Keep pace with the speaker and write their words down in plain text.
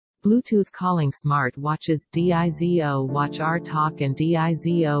Bluetooth calling smart watches DIZO Watch D Talk and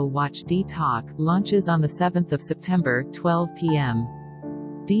DIZO Watch D Talk launches on the 7th of September, 12 p.m.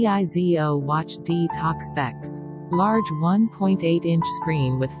 DIZO Watch D Talk specs. Large 1.8-inch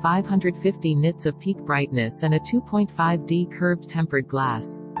screen with 550 nits of peak brightness and a 2.5D curved tempered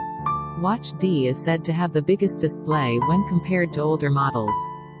glass. Watch D is said to have the biggest display when compared to older models.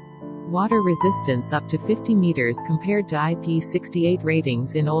 Water resistance up to 50 meters compared to IP68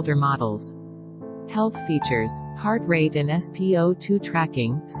 ratings in older models. Health features: heart rate and SpO2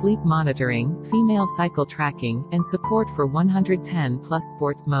 tracking, sleep monitoring, female cycle tracking, and support for 110+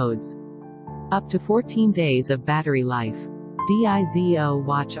 sports modes. Up to 14 days of battery life. DIZO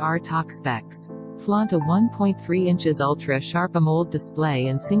Watch D Talk specs. Flaunt a 1.3 inches ultra-sharp AMOLED display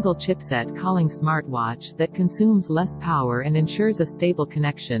and single chipset calling smartwatch that consumes less power and ensures a stable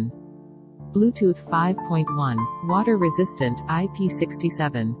connection. Bluetooth 5.1, water-resistant,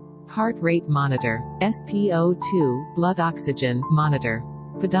 IP67. Heart rate monitor, SpO2, blood oxygen monitor.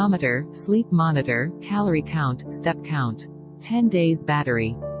 Pedometer, sleep monitor, calorie count, step count. 10 days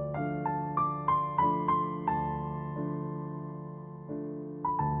battery.